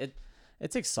don't know.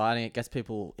 It's exciting. It gets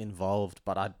people involved,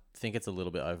 but I think it's a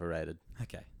little bit overrated.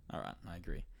 Okay. All right. I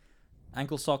agree.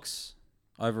 Ankle socks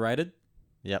overrated.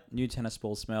 Yep. New tennis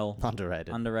ball smell Underrated.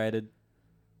 underrated.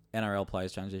 NRL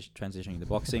players transitioning to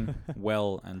boxing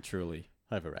well and truly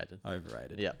Overrated.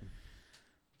 overrated. Yep.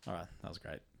 All right. That was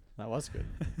great. That was good.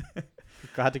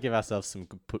 Glad to give ourselves some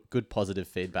good positive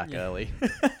feedback Yeah. early.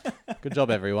 Good job,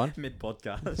 everyone. Mid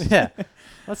podcast. Yeah.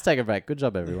 Let's take a break. Good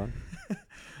job, everyone.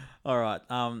 All right.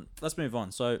 Let's move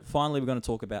on. So finally, we're going to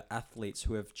talk about athletes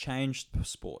who have changed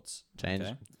sports. Change.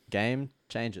 Okay. Game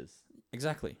changes.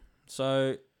 Exactly.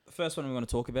 So the first one we're going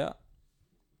to talk about,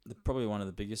 probably one of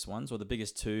the biggest ones, or the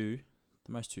biggest two,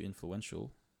 the most two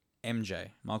influential, MJ,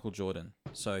 Michael Jordan.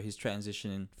 So his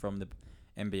transition from the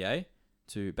NBA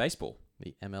to baseball,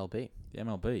 The MLB. the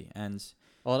MLB, and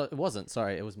Oh, it wasn't.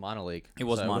 Sorry, it was minor league. It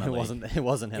was minor league. It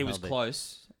wasn't MLB. he was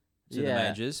close to the Yeah.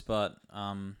 majors, but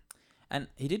and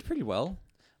he did pretty well.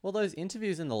 Well, those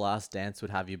interviews in The Last Dance would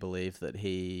have you believe that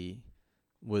he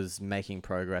was making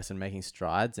progress and making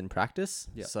strides in practice.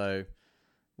 Yep. So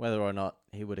whether or not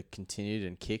he would have continued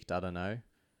and kicked, I don't know.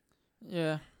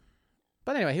 Yeah,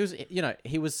 But anyway,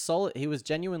 he was solid. He was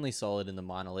genuinely solid in the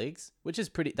minor leagues, which is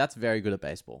that's very good at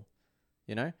baseball.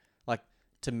 Like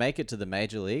to make it to the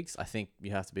major leagues, I think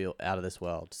you have to be out of this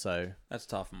world. So that's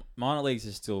tough. Minor leagues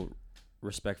is still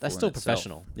respectful. they're in still itself.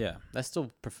 professional. Yeah. They're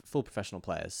still full professional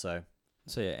players. So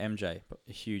So yeah, MJ,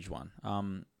 a huge one.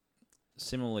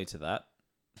 Similarly to that,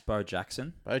 Bo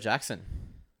Jackson. Bo Jackson,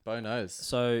 Bo knows.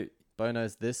 So Bo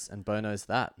knows this and Bo knows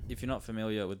that. if you're not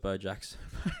familiar with Bo Jackson,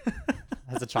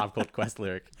 That's a Tribe Called Quest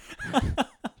lyric. that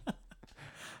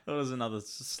was another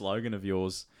slogan of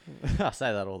yours. I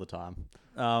say that all the time.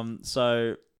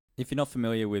 So if you're not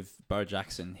familiar with Bo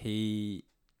Jackson, he,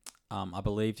 I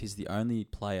believe he's the only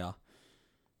player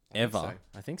ever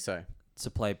I think so. to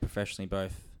play professionally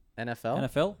both NFL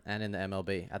NFL and in the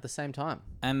MLB at the same time.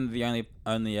 and the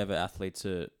only ever athlete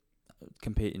to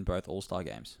compete in both All-Star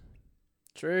games.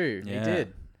 True, Yeah. he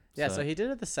did. Yeah, So- so he did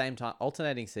it at the same time,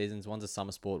 alternating seasons. One's a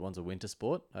summer sport, one's a winter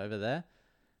sport over there.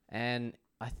 And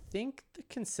I think the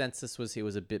consensus was he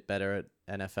was a bit better at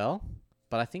NFL,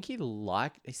 but I think he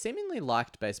seemingly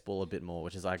liked baseball a bit more,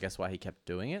 which is, I guess, why he kept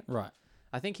doing it. Right.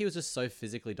 I think he was just so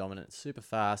physically dominant, super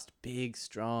fast, big,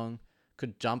 strong,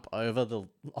 could jump over the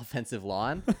offensive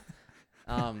line.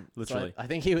 Literally. So I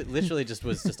think he literally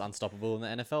was just unstoppable in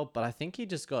the NFL, but I think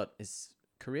his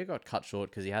career got cut short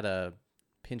because he had a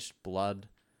pinched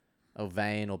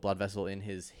vein or blood vessel in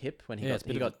his hip when he Yeah, it's a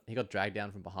bit of got dragged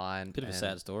down from behind. Bit of a and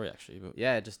sad story, actually. But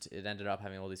yeah, it ended up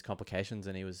having all these complications,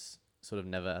 and he was sort of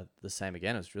never the same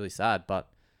again. It was really sad, but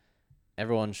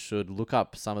everyone should look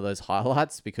up some of those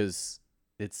highlights because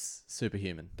it's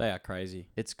superhuman. they are crazy.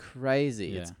 It's crazy.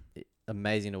 Yeah. It's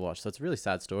amazing to watch. So it's a really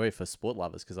sad story for sport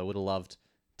lovers because I would have loved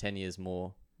 10 years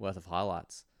more worth of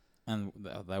highlights. And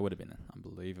they would have been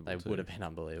unbelievable. They too. would have been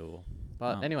unbelievable.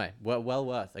 But Wow. anyway, well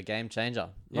worth a game changer.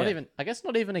 Yeah. I guess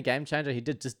not even a game changer. He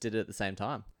just did it at the same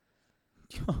time.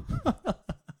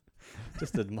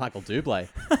 Just a Michael Bublé.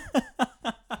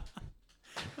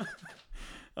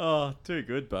 Oh, too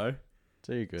good, Bo.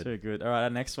 Too good. Too good. All right, our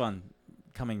next one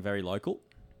coming very local.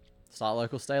 Start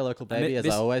local, stay local, And baby, as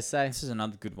I always say. This is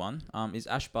another good one. Is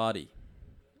Ash Barty.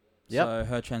 Yep. So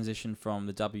her transition from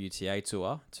the WTA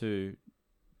tour to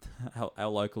our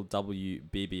local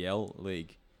WBBL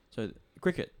league. So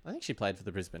cricket. I think she played for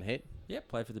the Brisbane Heat. Yep,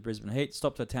 played for the Brisbane Heat.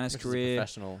 Stopped her tennis Which is a career.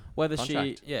 professional Whether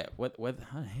contract.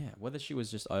 whether she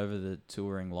was just over the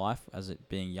touring life as it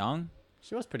being young.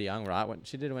 She was pretty young, right? When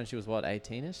she was what,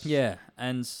 18ish? Yeah,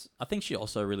 and I think she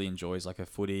also really enjoys like her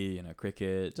footy and her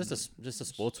cricket. Just a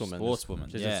sportswoman.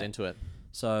 Sportswoman, She's yeah. just into it.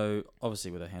 So obviously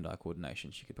with her hand-eye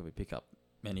coordination, she could probably pick up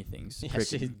many things.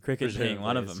 Yeah, Cricket being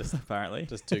one of them, presumably is apparently.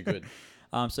 Just too good.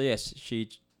 So yes,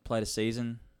 she played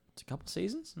a couple of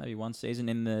seasons, maybe one season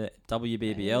in the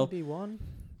WBBL. Maybe one.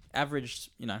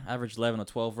 Averaged 11 or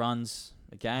 12 runs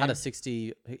a game. Had a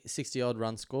 60 odd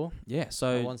run score Yeah, at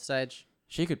so one stage.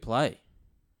 she could play.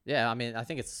 Yeah, I mean, I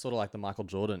think it's sort of like the Michael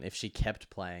Jordan. If she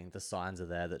kept playing, the signs are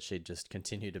there that she'd just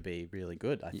continue to be really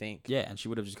good, I think. Yeah, and she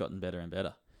would have just gotten better and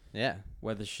better. Yeah.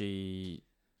 Whether she...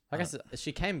 I guess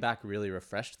she came back really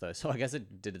refreshed, though. So I guess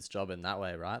it did its job in that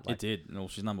way, right? it did. Well,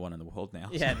 she's number one in the world now.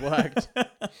 Yeah, it worked.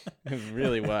 It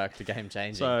really worked. A game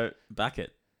changing. So, back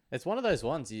it. It's one of those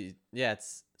ones.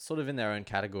 It's sort of in their own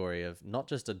category of not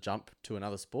just a jump to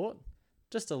another sport,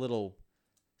 just a little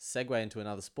segue into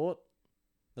another sport,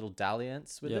 little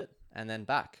dalliance with Yep. it, and then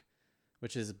back,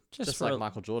 which is just for like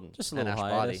Michael Jordan. Just a and little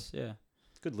Ash Barty. hiatus. Yeah.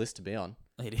 Good list to be on.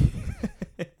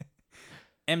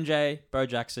 MJ, Bo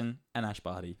Jackson, and Ash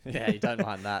Barty. Yeah, you don't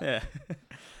mind that.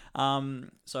 Yeah.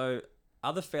 So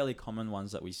other fairly common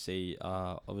ones that we see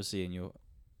are obviously in your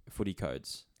footy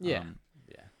codes. Yeah.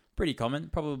 Yeah. Pretty common.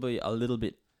 Probably a little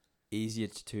bit easier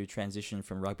to transition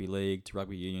from rugby league to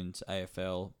rugby union to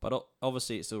AFL, but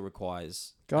obviously it still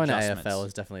requires Going to adjustments. AFL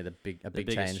is definitely a big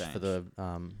biggest change for the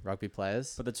rugby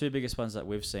players. But the two biggest ones that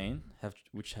we've seen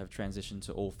which have transitioned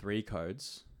to all three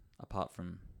codes, apart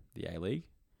from the A League.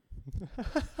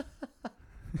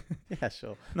 Yeah,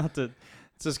 sure.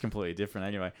 It's just completely different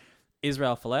anyway.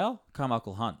 Israel Folau,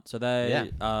 Carmichael Hunt. So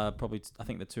they are probably, I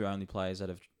think, the two only players that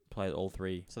have played all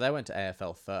three. So they went to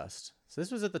AFL first. So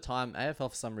this was at the time AFL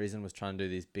for some reason was trying to do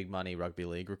these big money rugby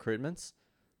league recruitments.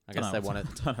 I guess they wanted.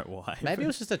 I don't know why. Maybe it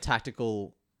was just a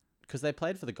tactical, because they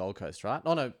played for the Gold Coast, right?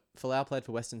 Oh no, Folau played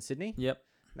for Western Sydney. Yep.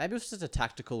 Maybe it was just a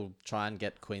tactical try and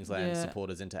get Queensland Yeah.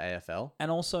 supporters into AFL. And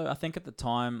also, I think at the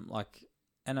time,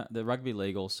 the rugby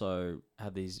league also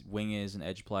had these wingers and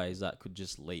edge players that could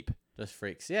just leap. Just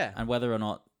freaks, yeah. And whether or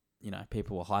not,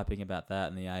 people were hyping about that,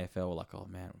 and the AFL were like, oh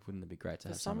man, wouldn't it be great to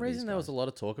For have some of these reason, there was a guys? lot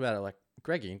of talk about it. Like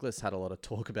Greg Inglis had a lot of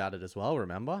talk about it as well.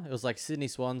 Remember, it was like Sydney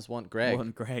Swans want Greg,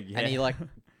 Warren Greg, yeah. and he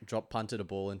drop punted a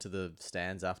ball into the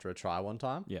stands after a try one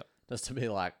time. Yep. Just to be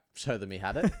like, show them he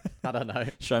had it. I don't know.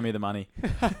 Show me the money.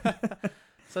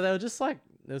 So they were just like,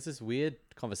 there was this weird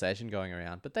conversation going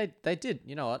around, but they did.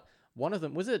 You know what? One of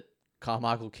them was it.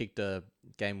 Carmichael kicked a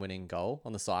game-winning goal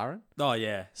on the siren. Oh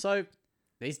yeah, So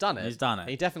he's done it. he's done it.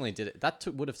 He definitely did it. That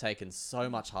would have taken so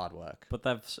much hard work. But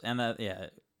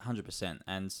 100%,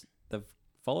 and they've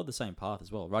followed the same path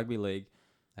as well. Rugby league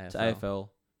to AFL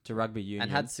to rugby union,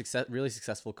 and had really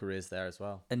successful careers there as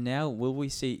well. And now, will we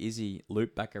see Izzy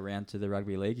loop back around to the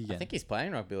rugby league again? I think he's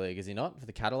playing rugby league, is he not? For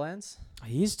the Catalans?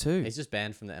 he is too. He's just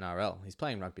banned from the NRL. He's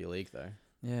playing rugby league though.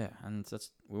 Yeah, and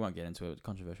we won't get into a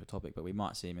controversial topic, but we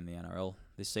might see him in the NRL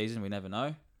this season. We never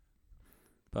know.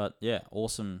 But yeah,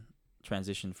 awesome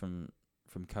transition from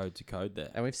code to code there.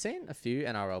 And we've seen a few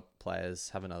NRL players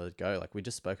have another go. Like we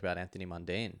just spoke about Anthony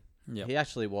Mundine. Yeah. He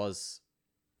actually was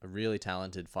a really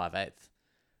talented 5'8",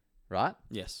 right?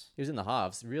 Yes. He was in the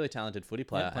halves, really talented footy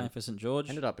player, Yeah, playing and for St George.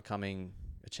 ended up becoming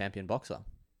a champion boxer.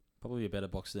 Probably a better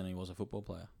boxer than he was a football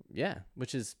player. Yeah,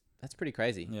 that's pretty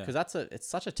crazy. Yeah. Because it's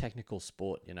such a technical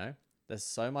sport, you know? There's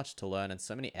so much to learn and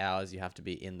so many hours you have to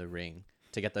be in the ring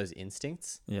to get those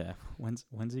instincts. Yeah. When's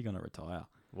he gonna retire?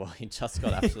 Well, he just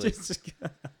got absolutely...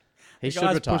 he The should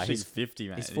guy's retire. pushing 50,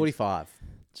 man. He's 45.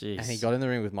 Jeez. And he got in the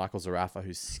ring with Michael Zarafa,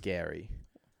 who's scary.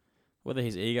 Whether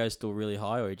his ego's still really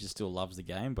high or he just still loves the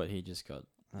game, but he just got...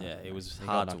 Yeah, it was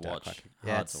hard to watch.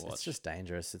 Yeah, Hard to watch. it's just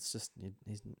dangerous. It's just,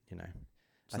 he's, you know...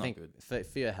 It's I not think good.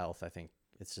 for your health, I think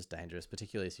it's just dangerous,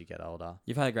 particularly as you get older.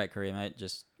 You've had a great career, mate.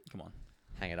 Just, come on.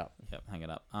 Hang it up. Yep, hang it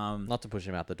up. Not to push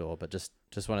him out the door, but just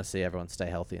want to see everyone stay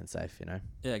healthy and safe, you know?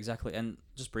 Yeah, exactly. And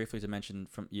just briefly to mention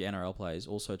from your NRL players,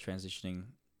 also transitioning,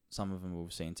 some of them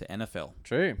we've seen to NFL.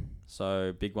 True.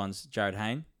 So big ones, Jared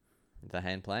Hayne, The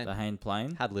hand plane. the Hayne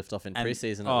plane. Had liftoff in And-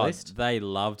 preseason oh, at least. they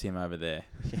loved him over there.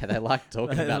 Yeah, they like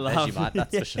talking They about love- Vegemite,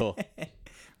 that's for sure.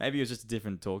 Maybe it was just a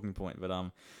different talking point, but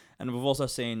and we've also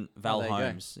seen Val there you go.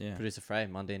 Holmes. Yeah, Producer Frey,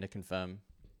 Mundine to confirm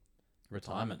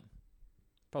retirement.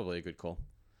 Probably a good call.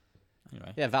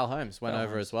 Anyway, Yeah, Val Holmes went Val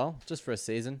over Holmes. as well, just for a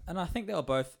season, and I think they were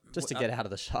both just to get out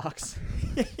of the Sharks.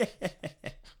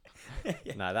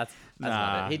 No, that's Nah.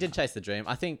 not it. He did chase the dream.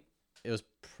 I think it was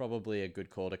probably a good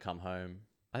call to come home.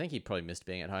 I think he probably missed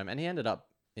being at home, and he ended up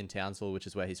in Townsville, which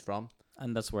is where he's from.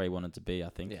 and that's where he wanted to be. I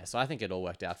think. Yeah, so I think it all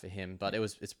worked out for him. But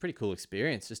it's a pretty cool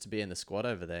experience just to be in the squad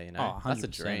over there. You know, Oh, that's a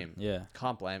 100%. dream. Yeah,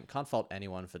 Can't fault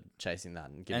anyone for chasing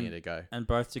that and giving And- it a go. and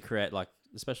both to create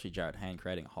especially Jared Hayne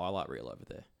creating a highlight reel over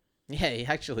there. Yeah, he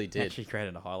actually He did. actually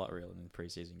created a highlight reel in the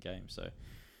preseason game, so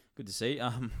good to see.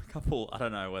 A couple. I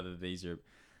don't know whether these are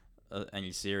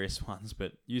any serious ones,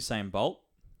 but Usain Bolt.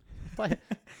 Play-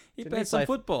 He Didn't he played some play-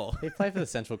 football. He played for the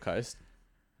Central Coast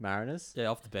Mariners. Yeah,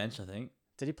 off the bench, I think.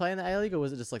 Did he play in the A League or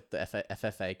was it just like the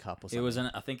FFA Cup or something? It was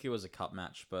I think it was a cup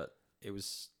match, but it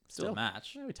was still a Still.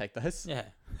 match. Yeah, we take those. Yeah.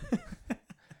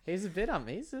 He's a bit of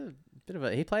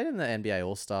a. He played in the NBA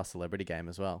All Star Celebrity Game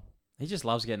as well. He just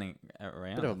loves getting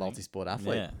around. Bit of I a think. multi-sport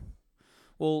athlete. Yeah.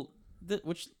 Well,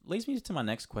 which leads me to my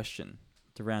next question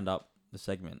to round up the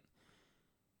segment.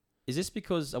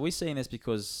 Are we seeing this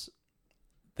because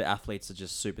the athletes are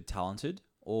just super talented,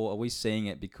 or are we seeing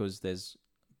it because there's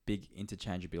big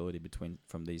interchangeability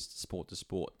from these sport to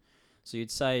sport? So you'd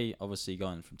say, obviously,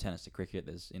 going from tennis to cricket,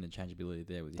 there's interchangeability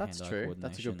there with your That's hand-eye true. coordination.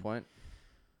 That's a good point.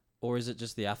 Or is it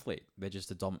just the athlete? They're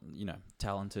just a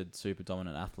talented, super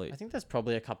dominant athlete. I think there's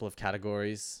probably a couple of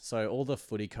categories. So all the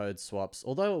footy code swaps,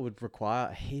 although it would require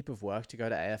a heap of work to go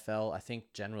to AFL, I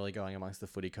think generally going amongst the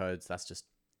footy codes, there's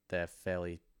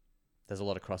a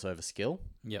lot of crossover skill.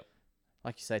 Yep.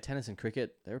 Like you say, tennis and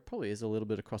cricket, there probably is a little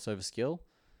bit of crossover skill.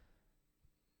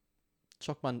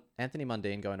 Anthony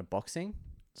Mundine going to boxing,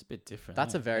 It's a bit different.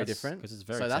 that's a very different. Because it's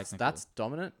very so technical. that's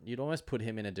dominant. You'd almost put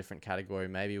him in a different category,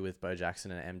 maybe with Bo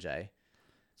Jackson and MJ.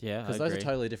 Yeah, Because those are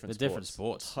totally different They're sports.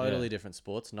 different sports. Totally yeah. different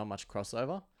sports, not much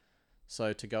crossover.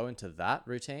 So to go into that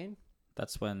routine,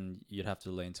 That's when you'd have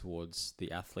to lean towards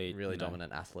the athlete. really you know,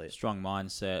 dominant athlete. strong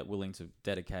mindset, willing to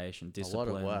dedication, A discipline.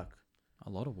 lot of work. A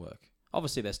lot of work.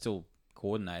 Obviously, they're still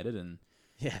coordinated and.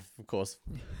 Yeah, of course.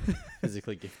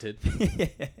 Physically gifted.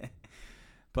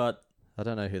 But I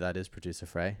don't know who that is, Producer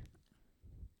Frey.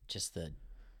 Just the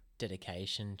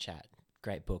dedication chat.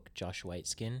 Great book, Josh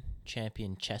Waitskin,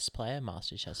 champion chess player,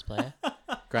 master chess player,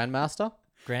 Grandmaster?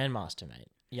 grandmaster, mate,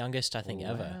 youngest I think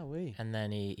ever. Wowee. And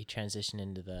then he transitioned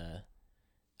into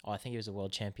I think he was a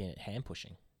world champion at hand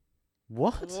pushing.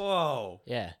 What? Whoa.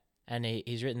 Yeah, and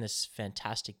he's written this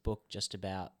fantastic book just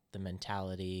about the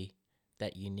mentality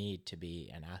that you need to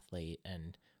be an athlete,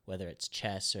 and whether it's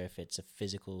chess or if it's a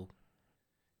physical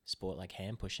sport like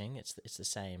hand pushing, it's the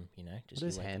same, you know. Just What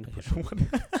is you wake hand up- pushing?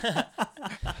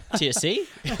 TSC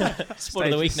sport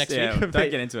of the week next yeah, week. Don't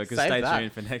get into it because Save stay that.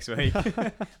 tuned for next week.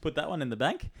 Put that one in the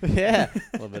bank. Yeah. A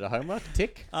little bit of homework.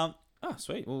 Tick. Oh,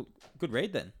 sweet. Well, good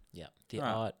read then. Yeah,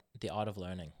 Alright. the art of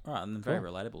learning. All right, and then very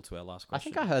Cool. relatable to our last I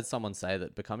question. think I heard someone say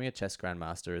that becoming a chess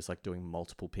grandmaster is like doing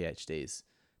multiple PhDs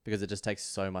because it just takes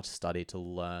so much study to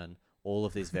learn all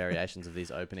of these variations of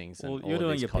these openings. And Well, all you're of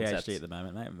doing these your concepts. PhD at the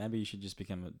moment, mate. Maybe you should just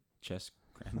become a chess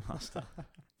grandmaster.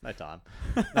 No time.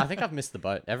 No, I think I've missed the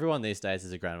boat. Everyone these days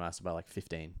is a grandmaster by like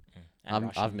 15. And I've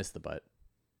Russian. missed the boat.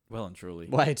 Well and truly.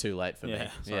 Way too late for Yeah, me.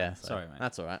 sorry. Yeah, Sorry, mate.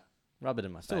 That's all right. Rub it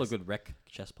in my Still face. a good rec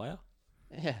chess player.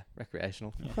 Yeah,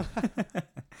 recreational.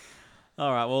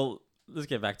 All right, well, let's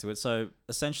get back to it. So,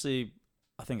 essentially,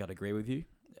 I think I'd agree with you.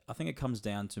 I think it comes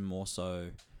down to more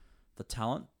so the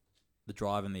talent, the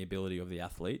drive, and the ability of the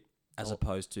athlete, as Oh.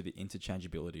 opposed to the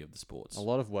interchangeability of the sports. A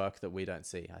lot of work that we don't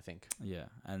see, I think. Yeah,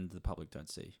 and the public don't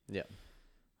see. Yeah.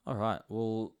 All right,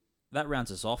 well, that rounds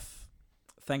us off.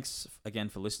 Thanks again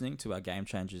for listening to our Game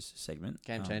Changers segment.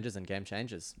 Game changers and game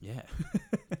changers. Yeah.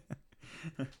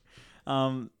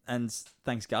 And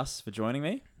thanks, Gus, for joining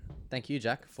me. Thank you,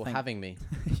 Jack, for Thank- having me.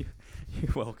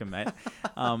 You're welcome, mate.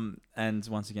 And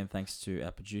once again, thanks to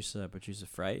our producer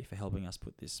Frey, for helping us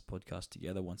put this podcast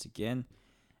together once again.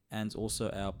 And also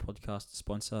our podcast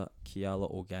sponsor, Kiala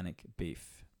Organic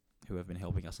Beef, who have been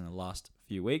helping us in the last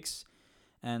few weeks.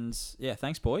 And yeah,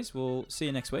 thanks, boys. We'll see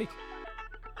you next week.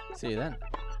 See you then.